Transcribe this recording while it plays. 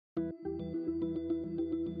Hi,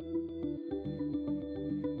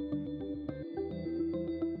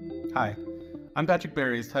 I'm Patrick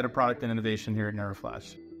Beyries, Head of Product and Innovation here at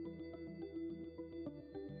NeuraFlash.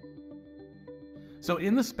 So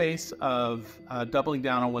in the space of doubling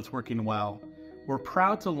down on what's working well, we're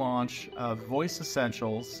proud to launch Voice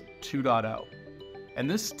Essentials 2.0.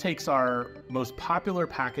 And this takes our most popular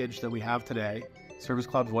package that we have today, Service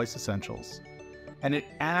Cloud Voice Essentials, and it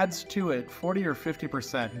adds to it 40 or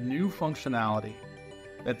 50% new functionality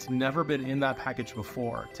that's never been in that package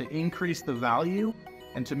before to increase the value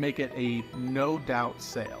and to make it a no-doubt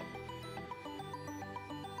sale.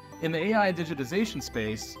 In the AI digitization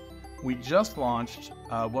space, we just launched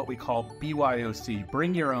what we call BYOC,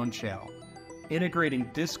 Bring Your Own Channel,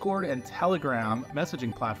 integrating Discord and Telegram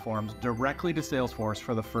messaging platforms directly to Salesforce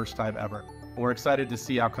for the first time ever. We're excited to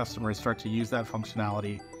see how customers start to use that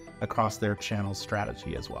functionality across their channel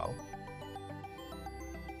strategy as well.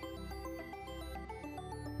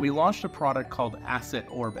 We launched a product called Asset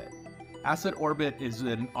Orbit. Asset Orbit is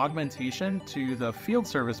an augmentation to the field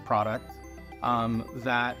service product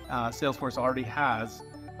that Salesforce already has,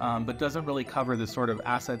 but doesn't really cover this sort of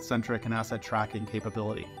asset-centric and asset tracking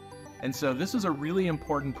capability. And so this is a really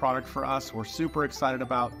important product for us. We're super excited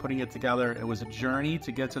about putting it together. It was a journey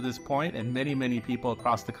to get to this point, and many, many people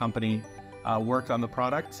across the company worked on the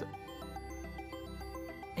product.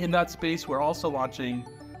 In that space, we're also launching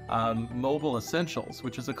Mobile Essentials,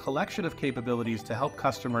 which is a collection of capabilities to help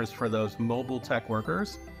customers for those mobile tech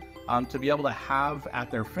workers to be able to have at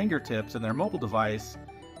their fingertips in their mobile device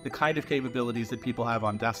the kind of capabilities that people have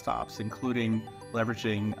on desktops, including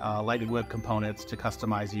leveraging Lightning Web Components to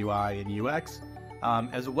customize UI and UX,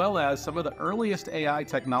 as well as some of the earliest AI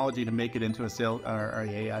technology to make it into a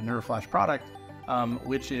NeuraFlash product,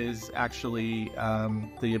 which is actually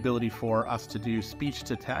the ability for us to do speech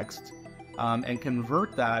to text and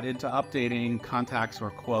convert that into updating contacts or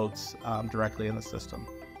quotes directly in the system.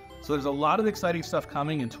 So there's a lot of exciting stuff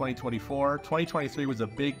coming in 2024. 2023 was a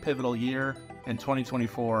big pivotal year, and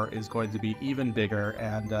 2024 is going to be even bigger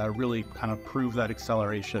and really kind of prove that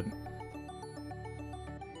acceleration